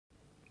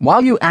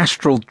While you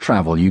astral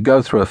travel, you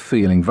go through a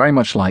feeling very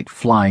much like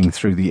flying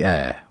through the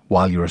air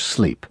while you're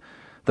asleep.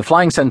 The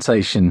flying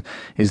sensation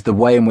is the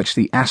way in which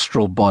the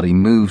astral body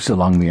moves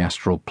along the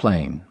astral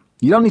plane.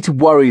 You don't need to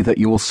worry that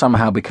you will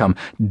somehow become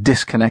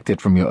disconnected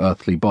from your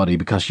earthly body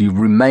because you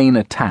remain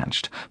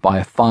attached by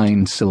a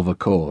fine silver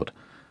cord.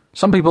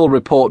 Some people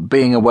report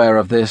being aware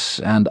of this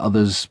and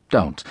others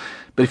don't.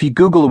 But if you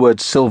Google the word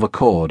silver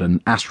cord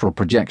and astral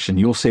projection,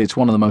 you'll see it's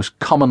one of the most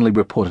commonly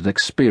reported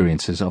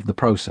experiences of the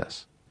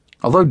process.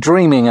 Although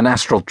dreaming and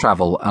astral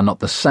travel are not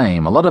the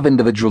same, a lot of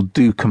individuals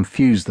do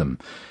confuse them.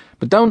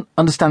 But don't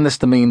understand this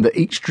to mean that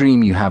each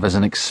dream you have is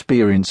an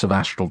experience of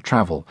astral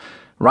travel.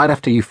 Right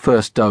after you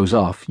first doze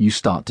off, you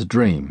start to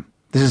dream.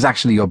 This is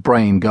actually your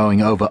brain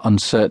going over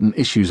uncertain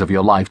issues of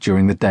your life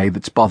during the day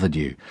that's bothered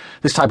you.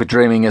 This type of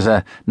dreaming is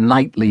a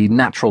nightly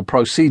natural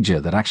procedure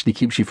that actually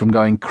keeps you from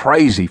going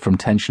crazy from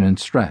tension and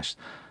stress.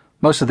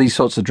 Most of these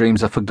sorts of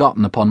dreams are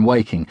forgotten upon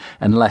waking,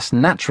 unless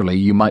naturally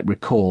you might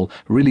recall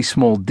really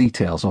small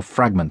details or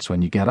fragments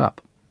when you get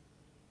up.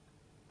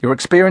 Your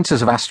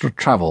experiences of astral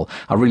travel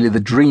are really the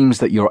dreams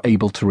that you're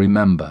able to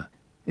remember.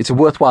 It's a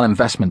worthwhile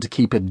investment to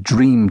keep a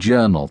dream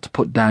journal to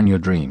put down your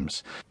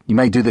dreams. You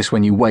may do this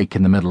when you wake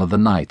in the middle of the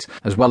night,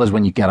 as well as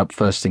when you get up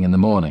first thing in the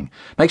morning.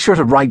 Make sure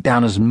to write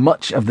down as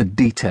much of the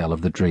detail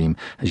of the dream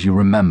as you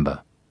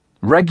remember.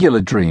 Regular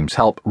dreams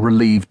help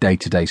relieve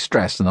day-to-day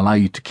stress and allow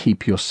you to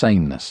keep your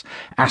saneness.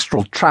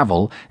 Astral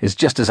travel is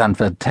just as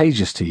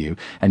advantageous to you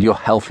and your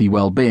healthy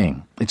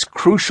well-being. It's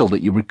crucial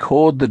that you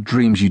record the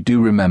dreams you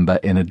do remember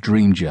in a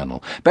dream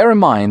journal. Bear in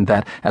mind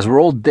that, as we're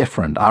all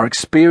different, our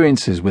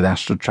experiences with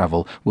astral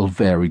travel will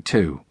vary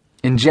too.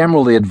 In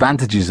general, the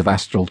advantages of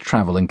astral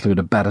travel include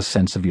a better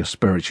sense of your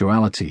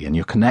spirituality and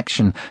your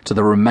connection to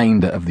the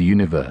remainder of the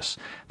universe.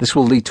 This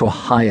will lead to a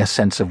higher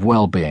sense of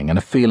well-being and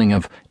a feeling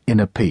of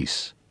inner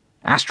peace.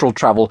 Astral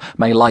travel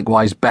may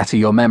likewise better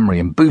your memory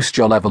and boost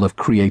your level of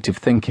creative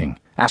thinking.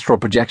 Astral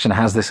projection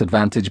has this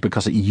advantage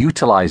because it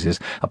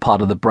utilizes a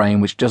part of the brain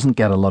which doesn't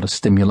get a lot of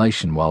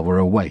stimulation while we're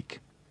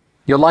awake.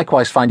 You'll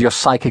likewise find your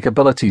psychic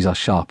abilities are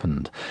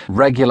sharpened.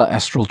 Regular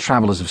astral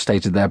travelers have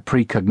stated their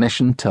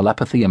precognition,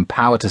 telepathy, and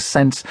power to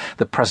sense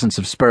the presence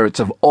of spirits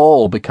have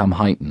all become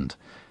heightened.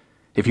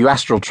 If you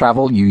astral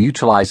travel, you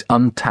utilize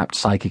untapped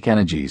psychic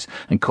energies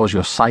and cause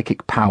your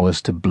psychic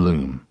powers to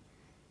bloom.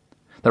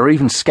 There are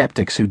even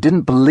skeptics who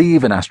didn't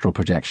believe in astral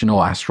projection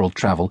or astral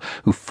travel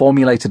who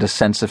formulated a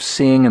sense of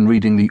seeing and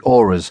reading the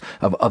auras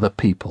of other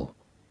people.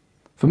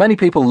 For many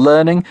people,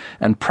 learning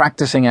and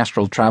practicing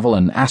astral travel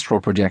and astral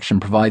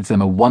projection provides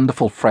them a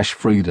wonderful fresh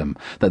freedom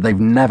that they've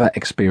never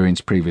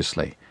experienced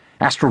previously.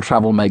 Astral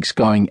travel makes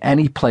going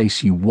any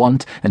place you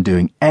want and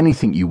doing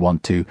anything you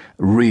want to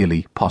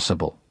really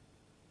possible.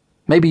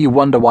 Maybe you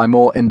wonder why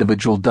more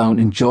individuals don't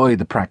enjoy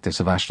the practice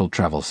of astral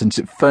travel, since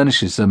it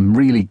furnishes some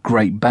really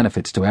great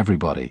benefits to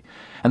everybody.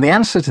 And the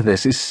answer to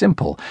this is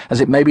simple, as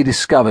it may be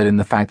discovered in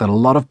the fact that a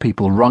lot of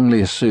people wrongly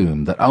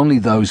assume that only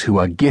those who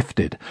are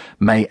gifted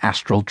may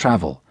astral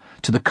travel.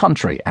 To the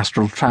contrary,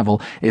 astral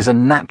travel is a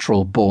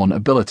natural-born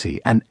ability,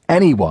 and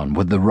anyone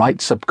with the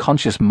right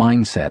subconscious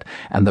mindset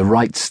and the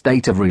right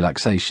state of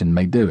relaxation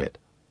may do it.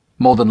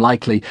 More than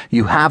likely,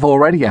 you have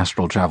already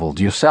astral traveled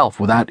yourself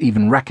without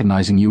even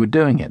recognizing you were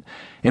doing it.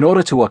 In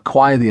order to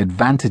acquire the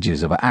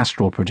advantages of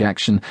astral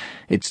projection,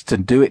 it's to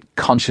do it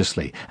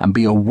consciously and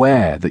be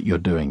aware that you're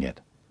doing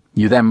it.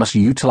 You then must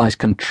utilize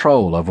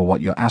control over what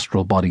your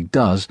astral body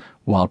does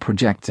while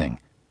projecting.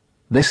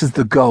 This is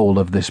the goal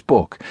of this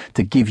book,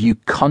 to give you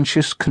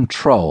conscious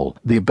control,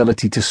 the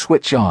ability to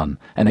switch on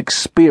and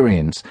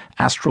experience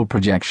astral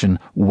projection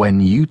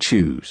when you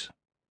choose.